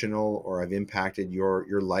inspirational or have impacted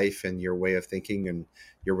your life and your way of thinking and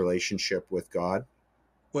your relationship with God?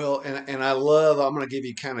 Well, and I'm going to give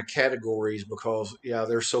you kind of categories because, yeah,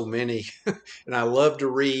 there's so many. And I love to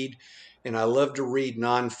read. and I love to read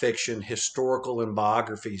nonfiction, historical, and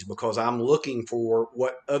biographies because I'm looking for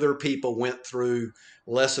what other people went through,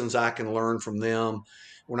 lessons I can learn from them.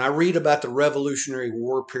 When I read about the Revolutionary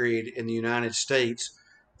War period in the United States,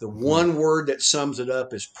 the Hmm. one word that sums it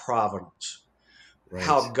up is providence.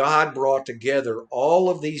 How Right. God brought together all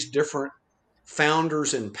of these different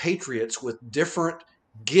founders and patriots with different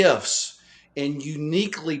gifts and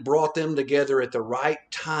uniquely brought them together at the right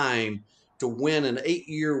time to win an 8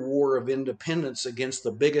 year war of independence against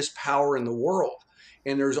the biggest power in the world.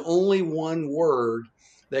 And there's only one word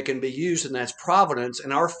that can be used, and that's providence.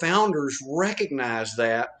 And our founders recognize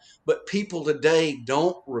that, but people today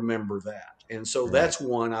don't remember that. And so Right. that's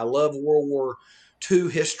one. I love World War II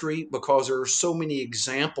history because there are so many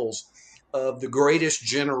examples of the greatest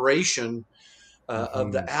generation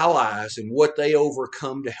of the Hmm. Allies and what they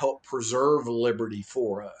overcome to help preserve liberty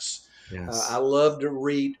for us. I Yes. love to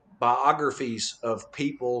read biographies of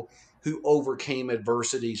people who overcame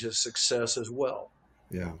adversity to success as well.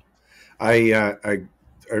 Yeah. I uh, I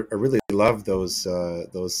I really love those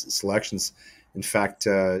selections. In fact,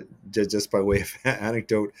 just by way of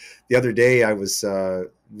anecdote, the other day I was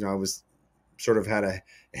sort of had a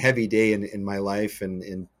heavy day in my life and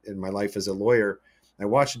in my life as a lawyer. I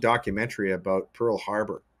watched a documentary about Pearl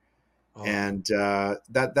Harbor, Oh, and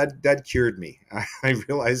that cured me. I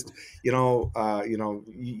realized, you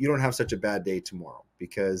don't have such a bad day tomorrow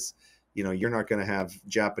because you're not going to have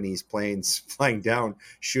Japanese planes flying down,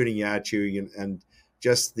 shooting at you, and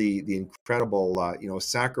just the incredible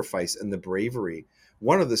sacrifice and the bravery.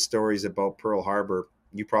 One of the stories about Pearl Harbor,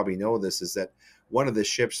 you probably know this, is that one of the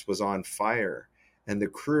ships was on fire, and the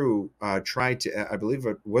crew tried to. I believe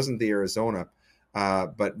it wasn't the Arizona,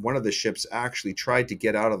 but one of the ships actually tried to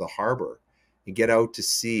get out of the harbor and get out to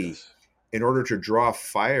sea yes. in order to draw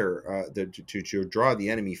fire, to draw the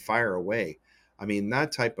enemy fire away. I mean,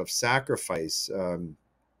 that type of sacrifice,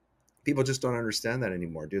 people just don't understand that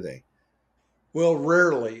anymore, do they? Well,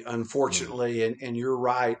 rarely, Yeah. unfortunately, and you're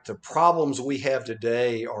right. The problems we have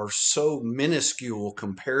today are so minuscule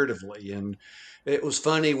comparatively. And it was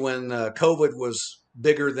funny when COVID was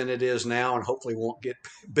bigger than it is now, and hopefully won't get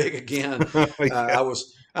big again. Yeah.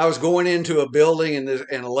 I was going into a building, and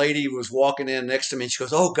a lady was walking in next to me. And she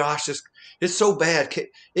goes, "Oh gosh, it's so bad.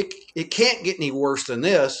 It can't get any worse than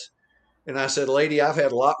this." And I said, "Lady, I've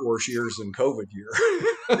had a lot worse years than COVID year."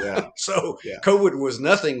 Yeah. So Yeah. COVID was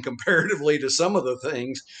nothing comparatively to some of the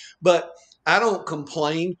things, but I don't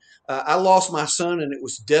complain. I lost my son and it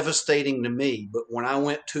was devastating to me. But when I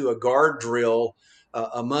went to a guard drill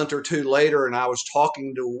a month or two later and I was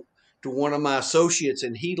talking to one of my associates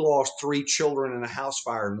and he lost three children in a house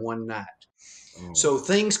fire in one night. Oh, So wow.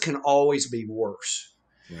 things can always be worse.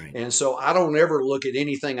 Right. And so I don't ever look at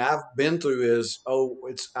anything I've been through as, oh,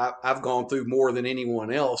 I've gone through more than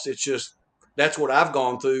anyone else. It's just that's what I've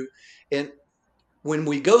gone through. And when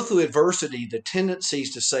we go through adversity, the tendency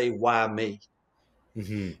is to say, why me?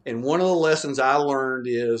 Hmm. And one of the lessons I learned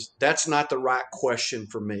is that's not the right question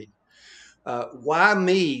for me. Why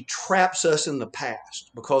me traps us in the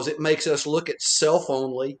past because it makes us look at self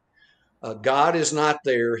only. God is not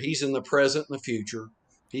there, He's in the present and the future.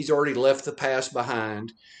 He's already left the past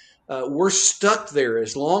behind. We're stuck there.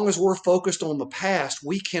 As long as we're focused on the past,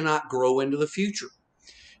 we cannot grow into the future.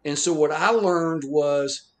 And so, what I learned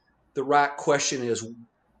was the right question is,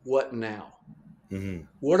 what now? Hmm.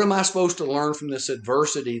 What am I supposed to learn from this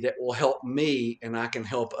adversity that will help me and I can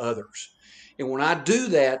help others? And when I do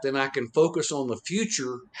that, then I can focus on the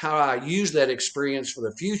future, how I use that experience for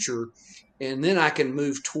the future, and then I can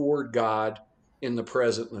move toward God in the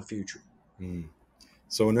present and the future. Mm.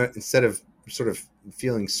 So instead of sort of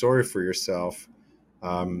feeling sorry for yourself,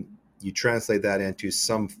 you translate that into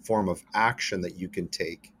some form of action that you can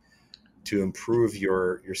take to improve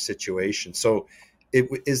your situation. So,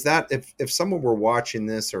 is that if someone were watching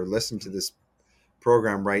this or listening to this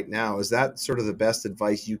program right now, is that sort of the best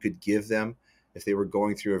advice you could give them if they were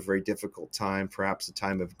going through a very difficult time, perhaps a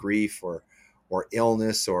time of grief or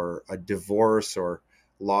illness or a divorce or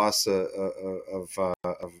loss of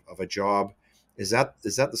a job? Is that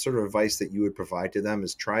the sort of advice that you would provide to them?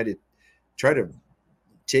 Is try to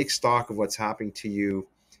take stock of what's happening to you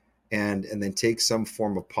and then take some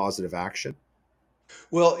form of positive action?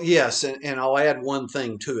 Well, yes, and I'll add one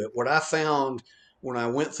thing to it. What I found when I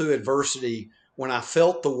went through adversity, when I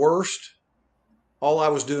felt the worst, all I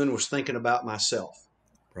was doing was thinking about myself.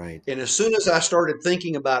 Right. And as soon as I started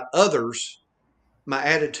thinking about others, my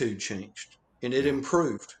attitude changed and it Yeah.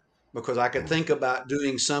 improved because I could Yeah. think about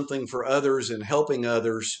doing something for others and helping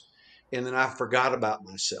others. And then I forgot about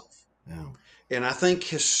myself. Yeah. And I think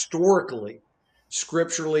historically,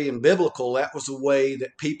 scripturally and biblical, that was the way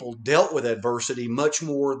that people dealt with adversity much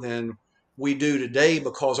more than we do today,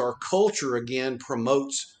 because our culture again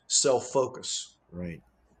promotes self-focus. Right.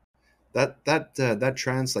 That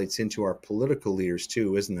translates into our political leaders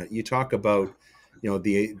too, isn't it? You talk about,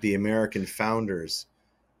 the American founders.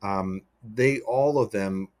 They, all of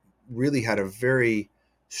them, really had a very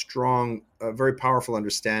strong, very powerful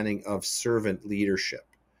understanding of servant leadership,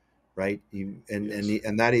 right? Yes.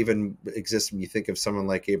 And that even exists when you think of someone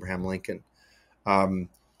like Abraham Lincoln. Um,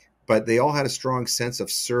 but they all had a strong sense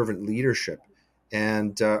of servant leadership.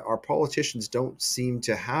 And our politicians don't seem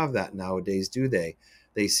to have that nowadays, do they?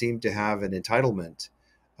 They seem to have an entitlement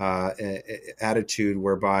attitude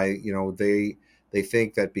whereby, they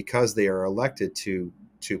think that because they are elected to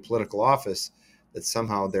political office, that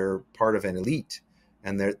somehow they're part of an elite,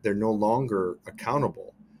 and they're no longer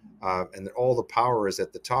accountable, and that all the power is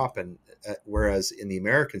at the top. And whereas in the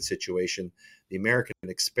American situation, the American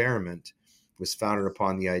experiment was founded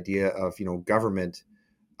upon the idea of, government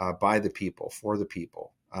by the people, for the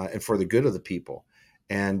people, and for the good of the people.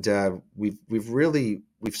 And we've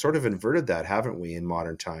sort of inverted that, haven't we, in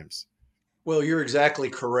modern times? Well, you're exactly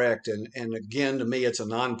correct. And again, to me, it's a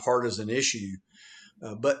nonpartisan issue.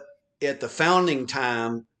 But at the founding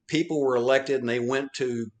time, people were elected and they went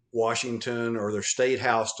to Washington or their state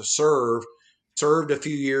house to serve, served a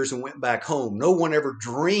few years and went back home. No one ever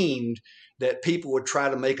dreamed that people would try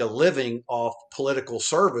to make a living off political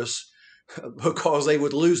service, because they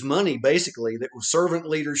would lose money. Basically, that was servant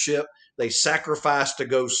leadership. They sacrificed to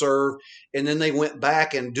go serve, and then they went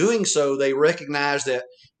back. And doing so, they recognized that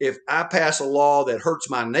if I pass a law that hurts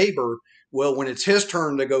my neighbor, well, when it's his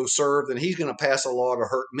turn to go serve, then he's going to pass a law to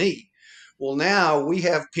hurt me. Well, now we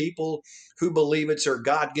have people who believe it's their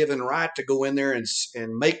God-given right to go in there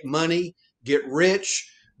and make money, get rich,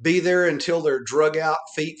 be there until they're drug out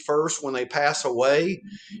feet first when they pass away,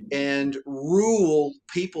 and rule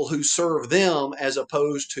people who serve them as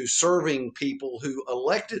opposed to serving people who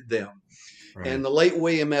elected them. And Right. the late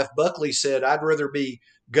William F. Buckley said, I'd rather be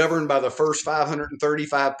governed by the first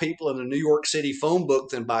 535 people in the New York City phone book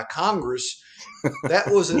than by Congress. That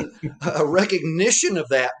was a recognition of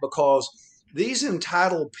that, because these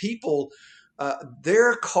entitled people,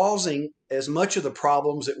 they're causing as much of the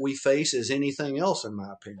problems that we face as anything else, in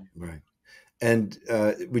my opinion. Right. And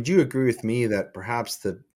would you agree with me that perhaps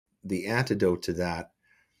the antidote to that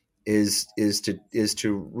is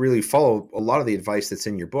to really follow a lot of the advice that's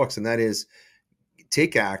in your books, and that is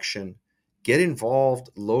take action, get involved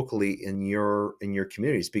locally in your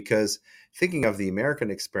communities. Because thinking of the American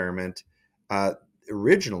experiment, uh,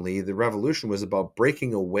 originally the revolution was about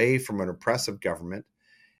breaking away from an oppressive government.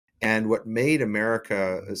 And what made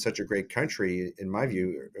America such a great country, in my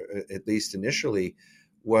view, at least initially,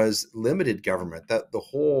 was limited government. That the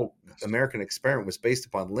whole American experiment was based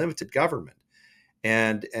upon limited government,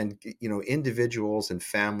 and individuals and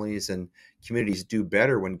families and communities do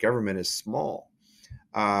better when government is small.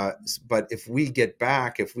 But if we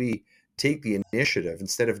take the initiative,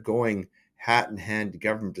 instead of going hat in hand to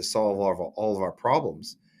government to solve all of our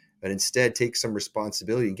problems, but instead take some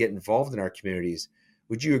responsibility and get involved in our communities,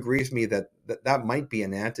 would you agree with me that might be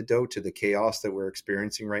an antidote to the chaos that we're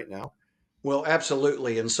experiencing right now? Well,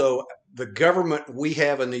 absolutely. And so the government we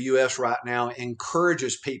have in the U.S. right now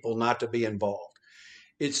encourages people not to be involved.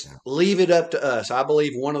 It's Yeah. leave it up to us. I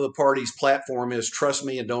believe one of the parties' platform is trust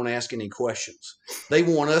me and don't ask any questions. They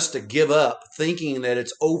want us to give up thinking that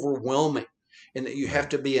it's overwhelming and that you have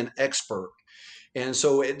Right. to be an expert. And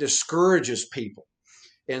so it discourages people.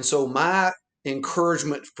 And so my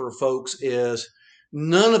encouragement for folks is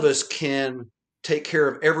none of us can take care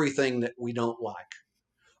of everything that we don't like,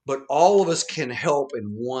 but all of us can help in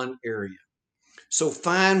one area. So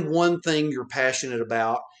find one thing you're passionate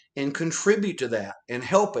about and contribute to that and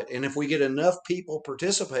help it. And if we get enough people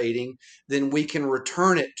participating, then we can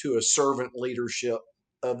return it to a servant leadership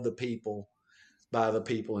of the people, by the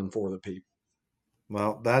people, and for the people.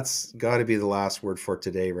 Well, that's got to be the last word for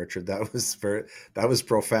today, Richard. That was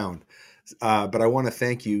profound. But I want to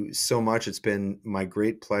thank you so much. It's been my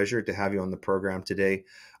great pleasure to have you on the program today.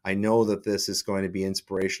 I know that this is going to be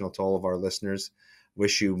inspirational to all of our listeners.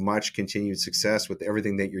 Wish you much continued success with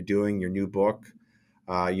everything that you're doing, your new book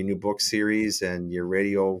series, and your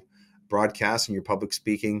radio broadcast and your public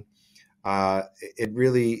speaking.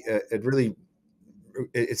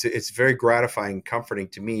 It's very gratifying, comforting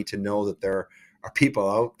to me to know that there are people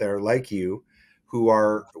out there like you who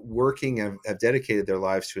are working and have dedicated their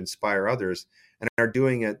lives to inspire others, and are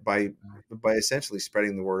doing it by essentially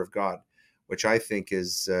spreading the word of God, which I think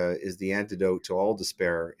is the antidote to all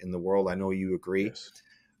despair in the world. I know you agree. Yes.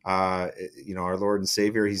 Our Lord and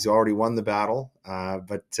Savior, he's already won the battle.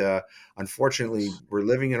 But unfortunately, we're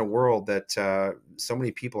living in a world that so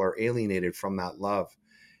many people are alienated from that love.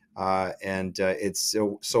 And it's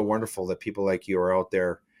so wonderful that people like you are out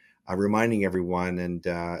there reminding everyone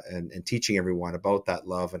and teaching everyone about that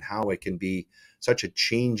love and how it can be such a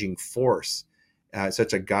changing force,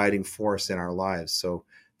 such a guiding force in our lives. So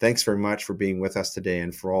thanks very much for being with us today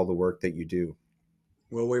and for all the work that you do.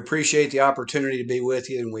 Well, we appreciate the opportunity to be with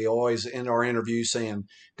you, and we always end our interview saying,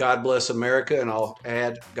 God bless America, and I'll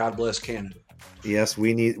add, God bless Canada. Yes,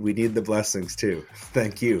 we need the blessings too.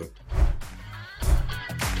 Thank you.